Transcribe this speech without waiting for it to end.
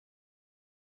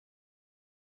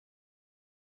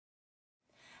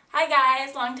Hi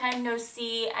guys, long time no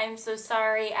see. I'm so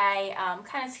sorry I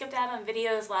kind of skipped out on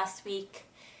videos last week,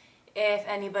 if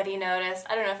anybody noticed.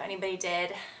 I don't know if anybody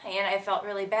did, and I felt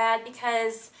really bad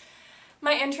because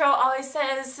my intro always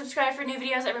says subscribe for new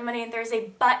videos every Monday and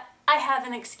Thursday, but I have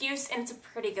an excuse and it's a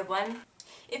pretty good one.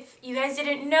 If you guys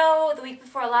didn't know, the week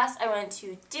before last I went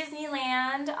to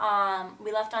Disneyland.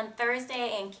 We left on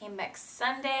Thursday and came back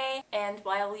Sunday, and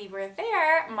while we were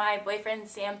there, my boyfriend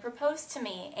Sam proposed to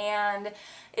me, and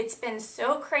it's been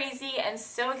so crazy and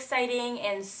so exciting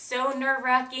and so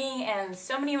nerve-wracking and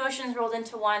so many emotions rolled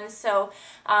into one, so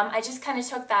I just kind of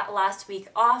took that last week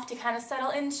off to kind of settle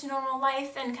into normal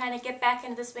life and kind of get back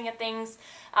into the swing of things.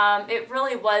 It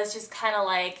really was just kind of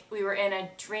like we were in a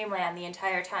dreamland the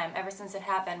entire time, ever since it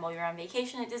happened while we were on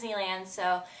vacation at Disneyland.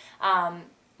 So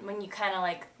when you kind of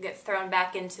like get thrown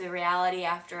back into reality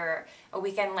after a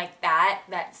weekend like that,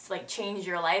 that's like changed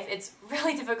your life, it's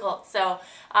really difficult. So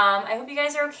I hope you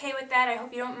guys are okay with that. I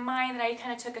hope you don't mind that I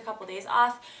kind of took a couple days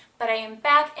off, but I am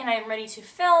back and I'm ready to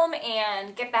film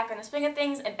and get back on the swing of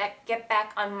things and get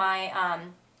back on my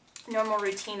normal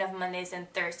routine of Mondays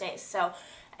and Thursdays. So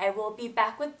I will be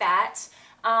back with that.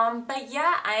 But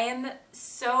yeah, I am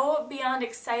so beyond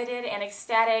excited and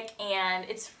ecstatic, and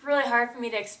it's really hard for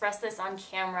me to express this on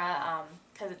camera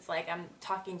because it's like I'm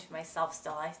talking to myself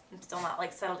still. I'm still not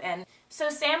like settled in. So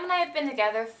Sam and I have been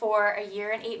together for 1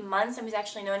 year and 8 months, and we've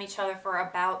actually known each other for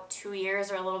about 2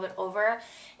 years or a little bit over.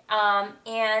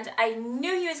 And I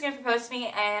knew he was going to propose to me,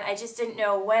 and I just didn't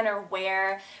know when or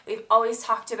where. We've always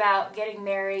talked about getting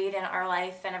married in our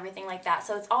life and everything like that,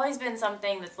 so it's always been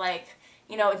something that's like,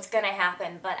 you know, it's going to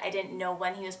happen, but I didn't know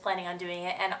when he was planning on doing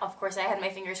it, and of course I had my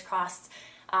fingers crossed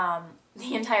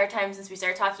the entire time since we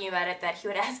started talking about it that he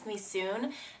would ask me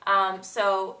soon.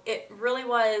 So it really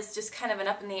was just kind of an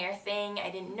up in the air thing. I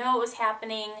didn't know it was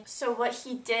happening. So what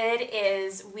he did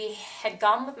is we had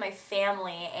gone with my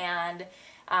family, and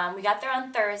we got there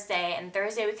on Thursday, and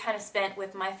Thursday we kind of spent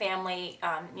with my family,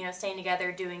 you know, staying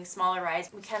together, doing smaller rides.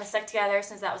 We kind of stuck together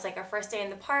since that was like our first day in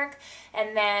the park,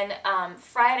 and then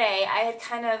Friday I had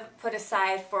kind of put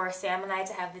aside for Sam and I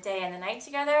to have the day and the night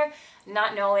together,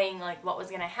 not knowing like what was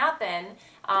going to happen,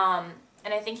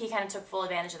 and I think he kind of took full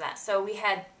advantage of that. So we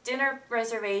had dinner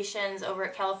reservations over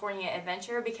at California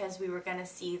Adventure because we were going to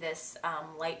see this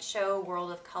light show, World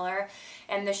of Color,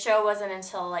 and the show wasn't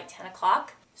until like 10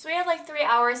 o'clock. So we had like 3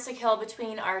 hours to kill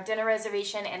between our dinner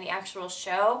reservation and the actual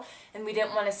show, and we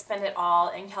didn't want to spend it all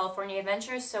in California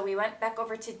Adventure, so we went back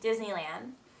over to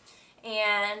Disneyland.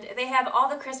 And they have all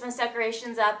the Christmas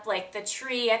decorations up, like the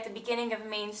tree at the beginning of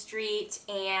Main Street,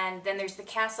 and then there's the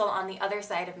castle on the other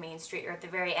side of Main Street, or at the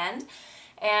very end.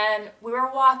 And we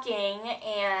were walking,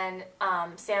 and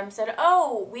Sam said,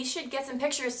 "Oh, we should get some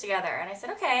pictures together." And I said,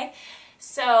 "Okay."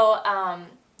 So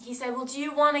he said, "Well, do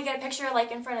you want to get a picture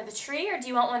like in front of the tree, or do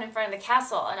you want one in front of the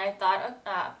castle?" And I thought,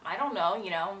 I don't know, you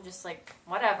know, just like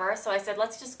whatever. So I said,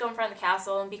 let's just go in front of the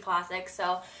castle and be classic.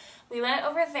 So we went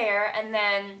over there, and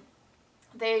then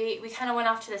we kind of went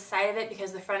off to the side of it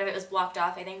because the front of it was blocked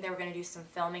off. I think they were going to do some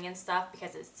filming and stuff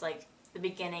because it's like the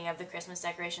beginning of the Christmas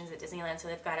decorations at Disneyland, so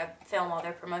they've got to film all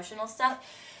their promotional stuff.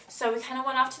 So we kind of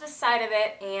went off to the side of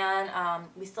it, and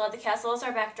we still had the castle as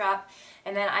our backdrop,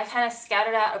 and then I kind of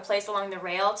scouted out a place along the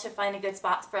rail to find a good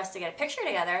spot for us to get a picture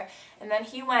together, and then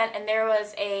he went, and there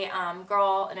was a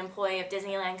girl, an employee of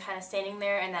Disneyland, kind of standing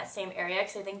there in that same area,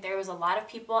 because I think there was a lot of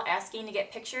people asking to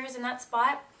get pictures in that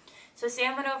spot. So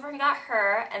Sam went over and got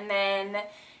her, and then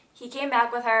he came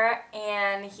back with her,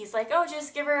 and he's like, "Oh,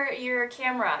 just give her your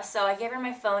camera." So I gave her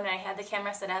my phone, and I had the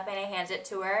camera set up, and I handed it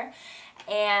to her.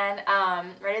 And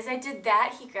right as I did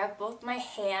that, he grabbed both my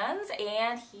hands,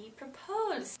 and he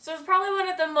proposed. So it was probably one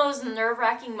of the most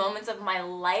nerve-wracking moments of my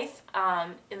life.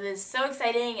 It was so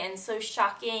exciting and so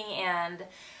shocking and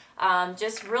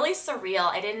just really surreal.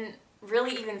 I didn't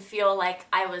really even feel like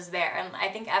I was there, and I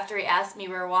think after he asked me,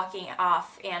 we were walking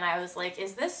off, and I was like,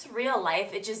 is this real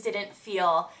life? It just didn't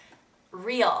feel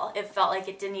real. It felt like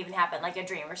it didn't even happen, like a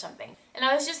dream or something. And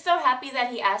I was just so happy that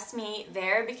he asked me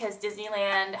there because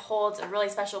Disneyland holds a really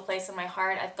special place in my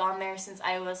heart. I've gone there since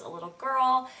I was a little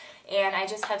girl, and I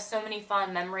just have so many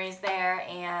fond memories there,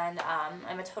 and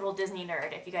I'm a total Disney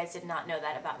nerd, if you guys did not know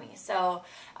that about me. So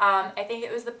I think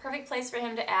it was the perfect place for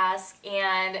him to ask,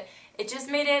 and it just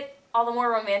made it all the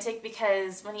more romantic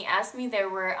because when he asked me, there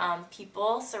were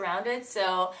people surrounded,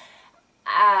 so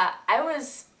I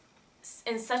was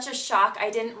in such a shock.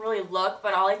 I didn't really look,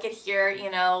 but all I could hear,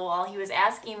 you know, while he was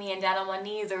asking me and down on one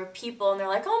knee, there were people and they're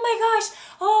like, oh my gosh,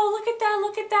 oh look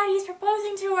at that, he's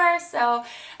proposing to her. So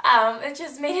it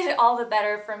just made it all the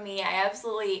better for me. I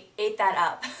absolutely ate that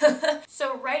up.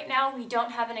 So right now we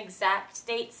don't have an exact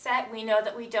date set. We know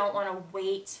that we don't want to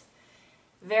wait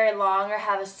very long or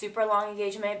have a super long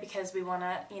engagement because we want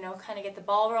to, you know, kind of get the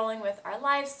ball rolling with our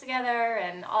lives together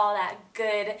and all that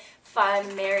good,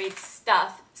 fun, married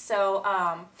stuff. So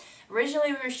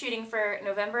originally we were shooting for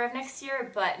November of next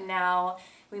year, but now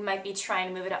we might be trying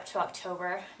to move it up to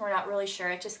October. We're not really sure.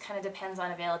 It just kind of depends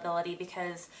on availability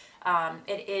because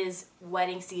it is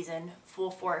wedding season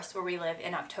full force where we live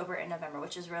in October and November,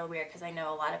 which is real weird because I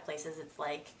know a lot of places it's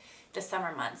like the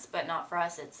summer months, but not for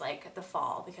us. It's like the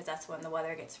fall because that's when the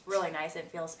weather gets really nice.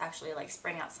 It feels actually like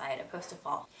spring outside opposed to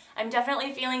fall. I'm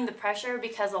definitely feeling the pressure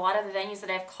because a lot of the venues that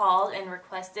I've called and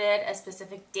requested a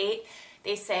specific date,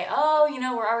 they say, oh, you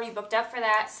know, we're already booked up for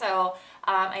that. So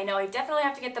I know I definitely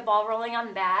have to get the ball rolling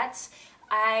on that.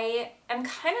 I am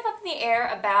kind of up in the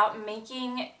air about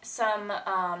making some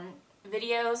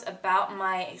videos about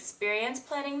my experience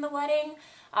planning the wedding.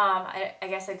 I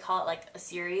guess I'd call it like a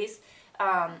series.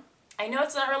 I know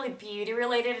it's not really beauty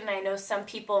related, and I know some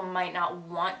people might not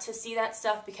want to see that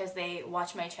stuff because they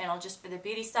watch my channel just for the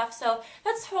beauty stuff, so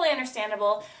that's totally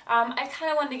understandable. I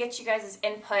kind of wanted to get you guys'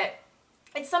 input.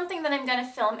 It's something that I'm going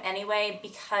to film anyway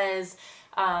because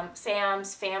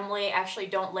Sam's family actually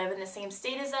don't live in the same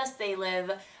state as us. They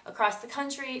live across the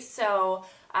country, so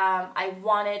I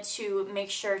wanted to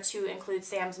make sure to include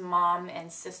Sam's mom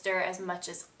and sister as much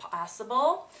as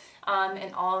possible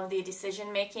in all of the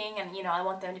decision making, and you know, I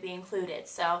want them to be included.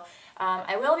 So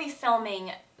I will be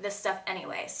filming this stuff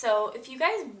anyway. So if you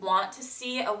guys want to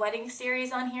see a wedding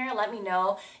series on here, let me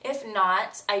know. If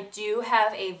not, I do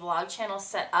have a vlog channel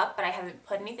set up, but I haven't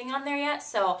put anything on there yet,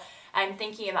 so I'm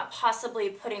thinking about possibly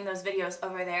putting those videos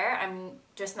over there. I'm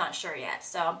just not sure yet.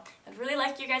 So I'd really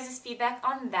like your guys' feedback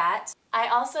on that. I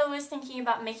also was thinking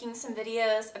about making some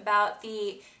videos about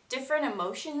the different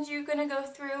emotions you're going to go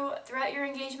through throughout your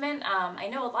engagement. I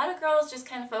know a lot of girls just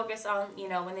kind of focus on, you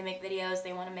know, when they make videos,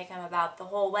 they want to make them about the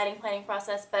whole wedding planning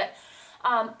process, but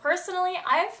personally,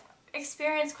 I've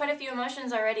experienced quite a few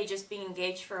emotions already just being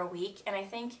engaged for a week, and I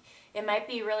think it might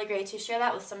be really great to share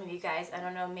that with some of you guys. I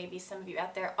don't know, maybe some of you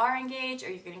out there are engaged, or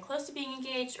you're getting close to being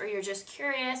engaged, or you're just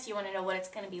curious, you want to know what it's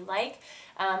going to be like,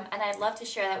 and I'd love to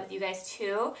share that with you guys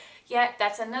too. Yet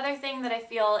that's another thing that I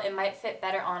feel it might fit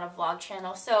better on a vlog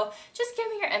channel, so just give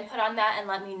me your input on that and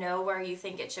let me know where you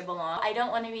think it should belong. I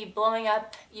don't want to be blowing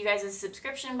up you guys'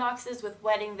 subscription boxes with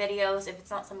wedding videos if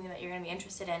it's not something that you're going to be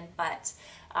interested in, but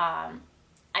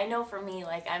I know for me,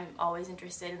 like, I'm always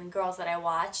interested in the girls that I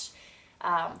watch.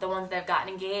 The ones that have gotten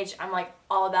engaged, I'm like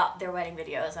all about their wedding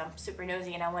videos. I'm super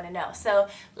nosy and I want to know. So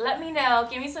let me know,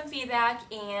 give me some feedback,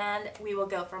 and we will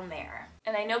go from there.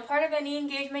 And I know part of any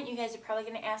engagement you guys are probably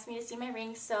going to ask me to see my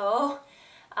ring, so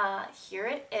here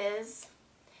it is.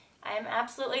 I am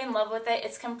absolutely in love with it.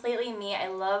 It's completely me. I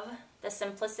love the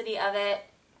simplicity of it,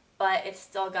 but it's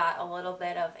still got a little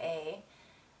bit of a,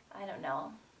 I don't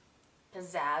know,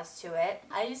 pizzazz to it.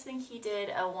 I just think he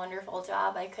did a wonderful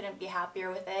job. I couldn't be happier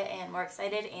with it and more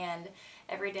excited, and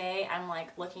every day I'm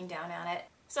like looking down at it.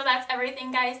 So that's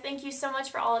everything, guys. Thank you so much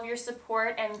for all of your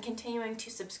support and continuing to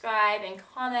subscribe and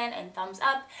comment and thumbs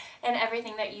up and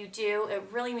everything that you do. It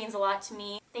really means a lot to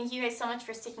me. Thank you guys so much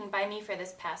for sticking by me for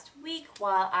this past week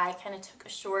while I kind of took a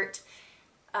short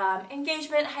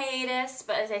engagement hiatus,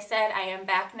 but as I said, I am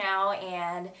back now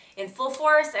and in full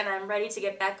force, and I'm ready to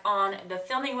get back on the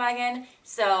filming wagon,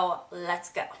 so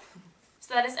let's go.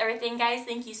 So that is everything, guys.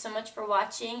 Thank you so much for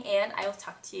watching, and I will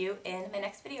talk to you in my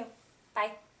next video.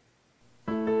 Bye.